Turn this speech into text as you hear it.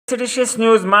Seditious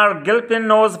news. Marc Gilpin,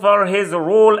 known for his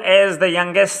role as the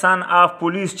youngest son of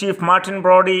Police Chief Martin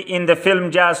Brody in the film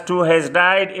Jaws 2, has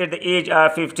died at the age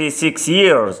of 56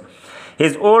 years.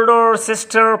 His older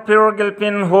sister, Peri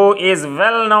Gilpin, who is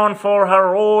well known for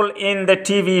her role in the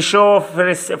TV show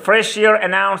Frasier,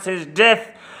 announced his death.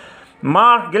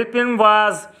 Marc Gilpin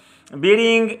was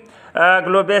beating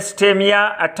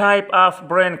glioblastoma, a type of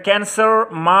brain cancer.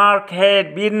 Marc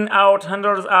had beaten out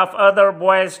hundreds of other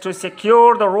boys to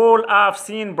secure the role of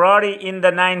Sean Brody in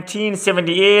the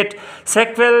 1978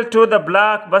 sequel to the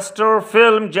blockbuster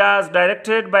film Jaws,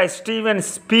 directed by Steven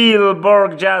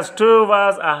Spielberg. Jaws 2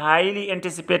 was a highly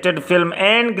anticipated film,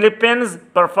 and Gilpin's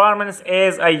performance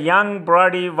as a young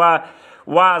Brody was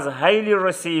highly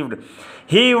received.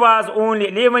 He was only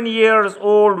 11 years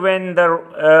old when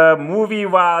the movie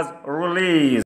was released.